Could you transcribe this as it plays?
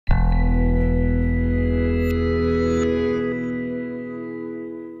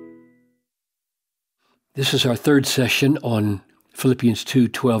This is our third session on Philippians 2,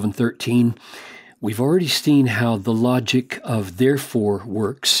 12, and 13. We've already seen how the logic of therefore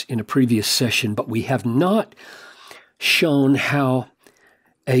works in a previous session, but we have not shown how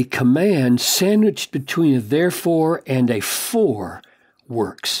a command sandwiched between a therefore and a for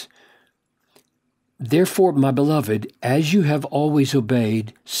works. Therefore, my beloved, as you have always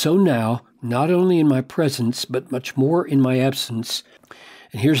obeyed, so now, not only in my presence, but much more in my absence.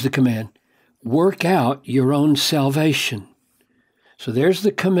 And here's the command. Work out your own salvation. So there's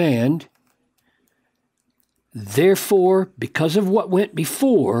the command. Therefore, because of what went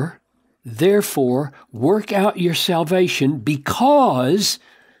before, therefore, work out your salvation because,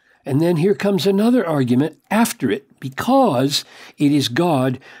 and then here comes another argument after it, because it is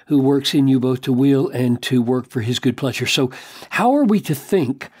God who works in you both to will and to work for his good pleasure. So how are we to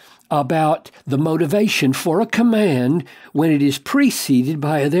think about the motivation for a command when it is preceded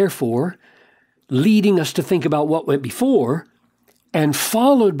by a therefore, leading us to think about what went before, and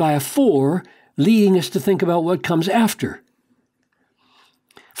followed by a for, leading us to think about what comes after?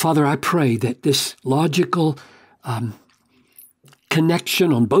 Father, I pray that this logical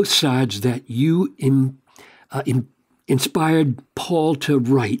connection on both sides that you inspired Paul to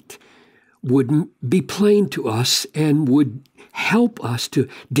write would be plain to us and would help us to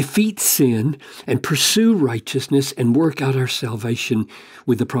defeat sin and pursue righteousness and work out our salvation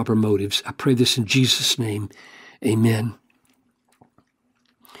with the proper motives. I pray this in Jesus' name. Amen.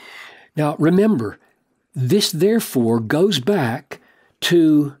 Now, remember, this therefore goes back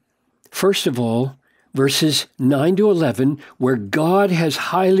to, first of all, verses 9 to 11, where God has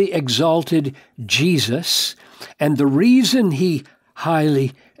highly exalted Jesus, and the reason he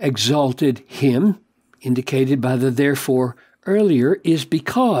highly exalted him, indicated by the therefore earlier, is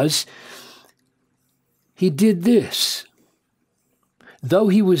because he did this. Though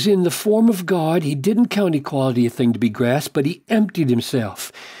he was in the form of God, he didn't count equality a thing to be grasped, but he emptied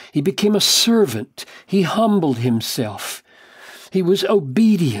himself. He became a servant. He humbled himself. He was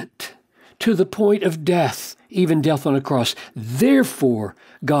obedient to the point of death, even death on a cross. Therefore,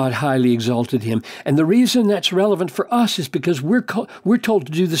 God highly exalted him. And the reason that's relevant for us is because we're told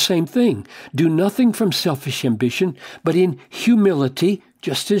to do the same thing. Do nothing from selfish ambition, but in humility,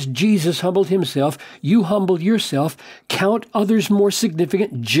 just as Jesus humbled himself, you humble yourself. Count others more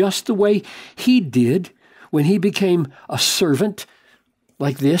significant, just the way he did when he became a servant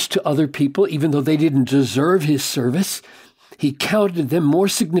like this to other people, even though they didn't deserve his service. He counted them more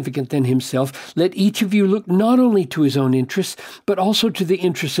significant than himself. Let each of you look not only to his own interests, but also to the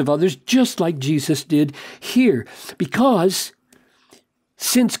interests of others, just like Jesus did here. Because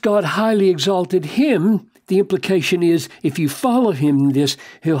since God highly exalted him, the implication is if you follow him in this,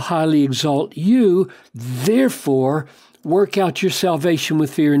 he'll highly exalt you. Therefore, work out your salvation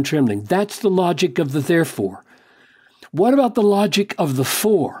with fear and trembling. That's the logic of the therefore. What about the logic of the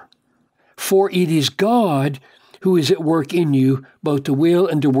for? For it is God who is at work in you, both to will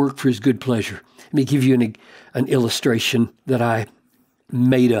and to work for his good pleasure. Let me give you an illustration that I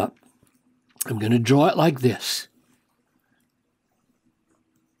made up. I'm going to draw it like this.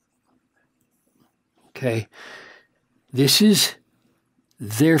 Okay, this is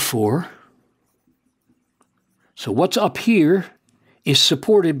therefore. So what's up here is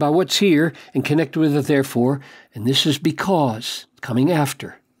supported by what's here and connected with the therefore, and this is because, coming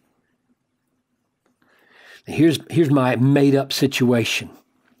after. Here's my made-up situation.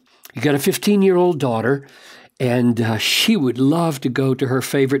 You got a 15-year-old daughter, and she would love to go to her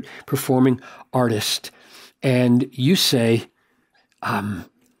favorite performing artist. And you say,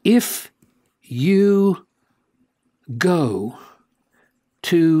 if you go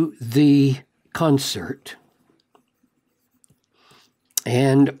to the concert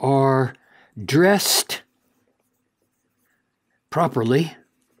and are dressed properly,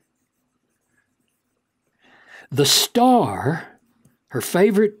 the star, her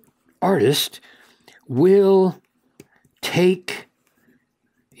favorite artist, will take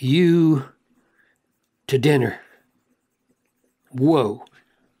you to dinner. Whoa.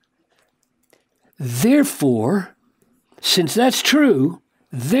 Therefore, since that's true,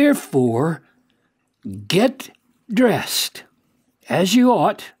 therefore, get dressed as you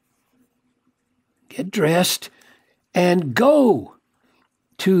ought. Get dressed and go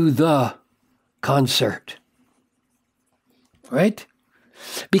to the concert. Right?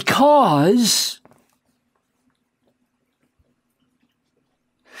 Because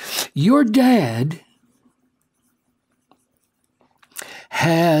your dad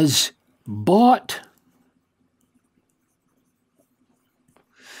has bought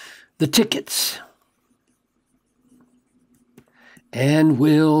the tickets and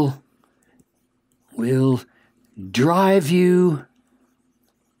will will drive you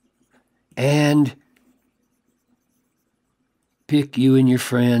and pick you and your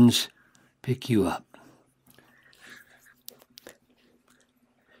friends, pick you up.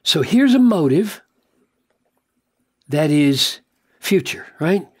 So here's a motive that is future,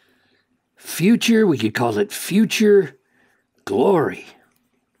 right? Future, we could call it future glory.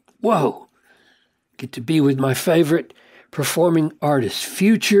 Whoa. Get to be with my favorite performing artist.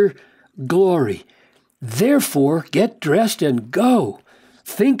 Future glory. Therefore, get dressed and go.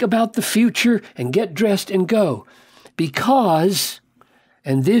 Think about the future and get dressed and go. Because,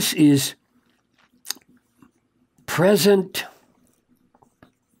 and this is present,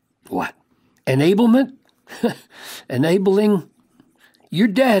 what? Enablement? Enabling. Your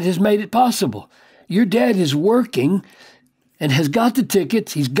dad has made it possible. Your dad is working and has got the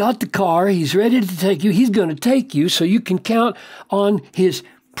tickets. He's got the car. He's ready to take you. He's going to take you so you can count on his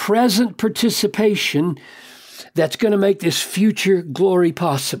present participation that's going to make this future glory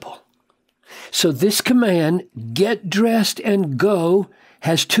possible. So this command, get dressed and go,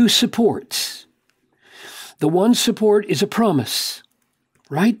 has two supports. The one support is a promise,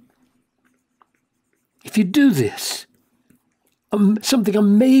 right? If you do this, something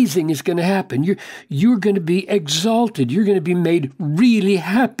amazing is going to happen. You're going to be exalted. You're going to be made really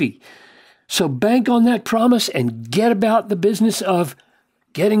happy. So bank on that promise and get about the business of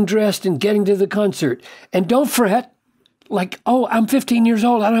getting dressed and getting to the concert. And don't fret, like, oh, I'm 15 years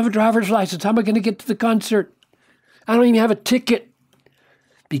old. I don't have a driver's license. How am I going to get to the concert? I don't even have a ticket.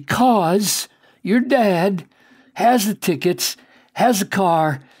 Because your dad has the tickets, has the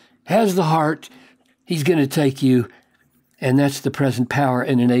car, has the heart. He's going to take you. And that's the present power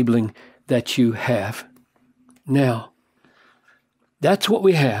and enabling that you have. Now, that's what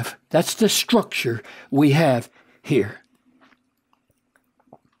we have. That's the structure we have here.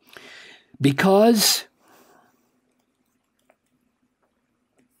 Because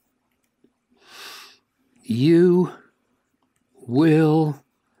you will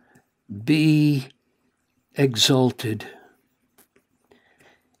be exalted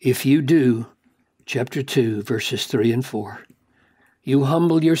if you do chapter 2, verses 3 and 4. You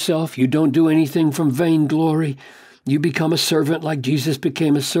humble yourself. You don't do anything from vainglory. You become a servant like Jesus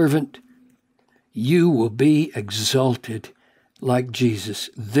became a servant. You will be exalted like Jesus.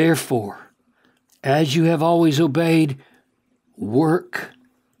 Therefore, as you have always obeyed, work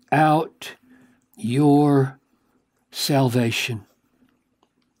out your salvation.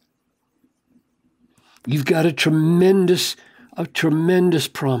 You've got a tremendous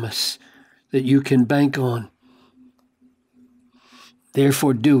promise that you can bank on.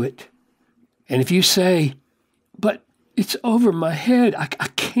 Therefore, do it. And if you say, but it's over my head, I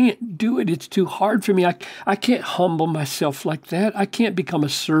can't do it, it's too hard for me, I can't humble myself like that, I can't become a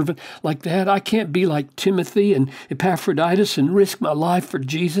servant like that, I can't be like Timothy and Epaphroditus and risk my life for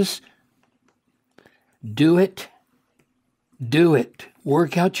Jesus. Do it. Do it.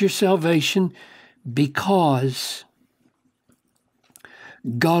 Work out your salvation because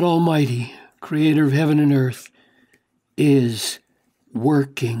God Almighty, creator of heaven and earth, is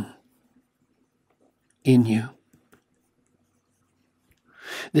working in you.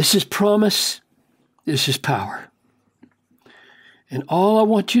 This is promise. This is power. And all I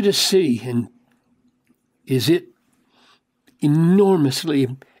want you to see, and is it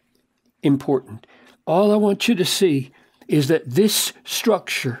enormously important, all I want you to see is that this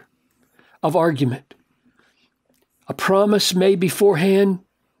structure of argument, a promise made beforehand,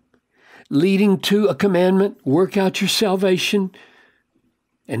 leading to a commandment, work out your salvation,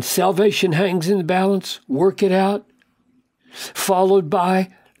 and salvation hangs in the balance, work it out, followed by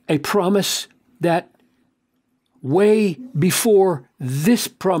a promise that way before this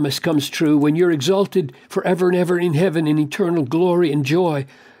promise comes true, when you're exalted forever and ever in heaven in eternal glory and joy,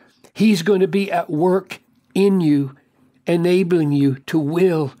 He's going to be at work in you, enabling you to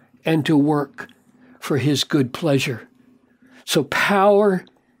will and to work for His good pleasure. So power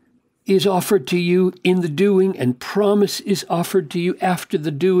is offered to you in the doing, and promise is offered to you after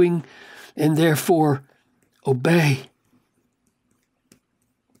the doing, and therefore obey.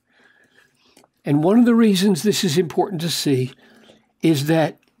 And one of the reasons this is important to see is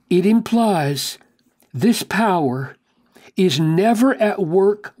that it implies this power is never at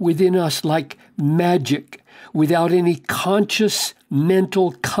work within us like magic, without any conscious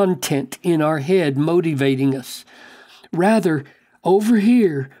mental content in our head motivating us. Rather, over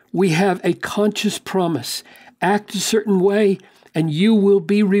here, we have a conscious promise. Act a certain way, and you will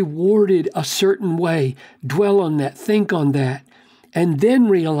be rewarded a certain way. Dwell on that. Think on that. And then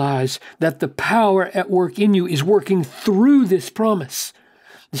realize that the power at work in you is working through this promise.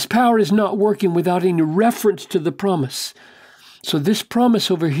 This power is not working without any reference to the promise. So this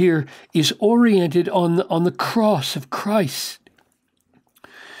promise over here is oriented on the cross of Christ.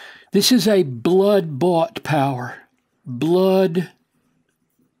 This is a blood-bought power. Blood-bought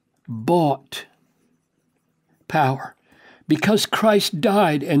power. Because Christ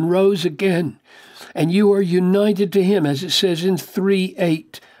died and rose again, and you are united to him, as it says in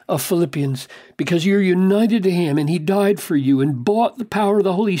 3:8 of Philippians, because you're united to him and he died for you and bought the power of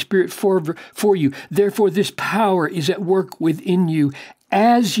the Holy Spirit for you. Therefore, this power is at work within you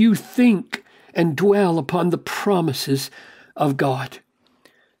as you think and dwell upon the promises of God.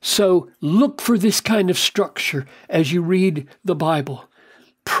 So look for this kind of structure as you read the Bible.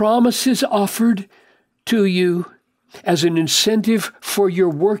 Promises offered to you as an incentive for your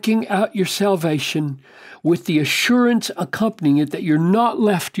working out your salvation, with the assurance accompanying it that you're not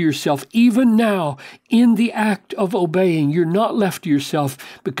left to yourself. Even now, in the act of obeying, you're not left to yourself,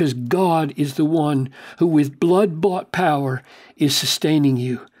 because God is the one who with blood-bought power is sustaining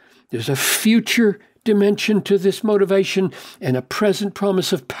you. There's a future dimension to this motivation and a present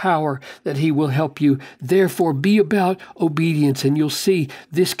promise of power that he will help you. Therefore, be about obedience, and you'll see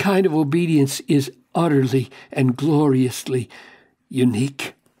this kind of obedience is utterly and gloriously unique.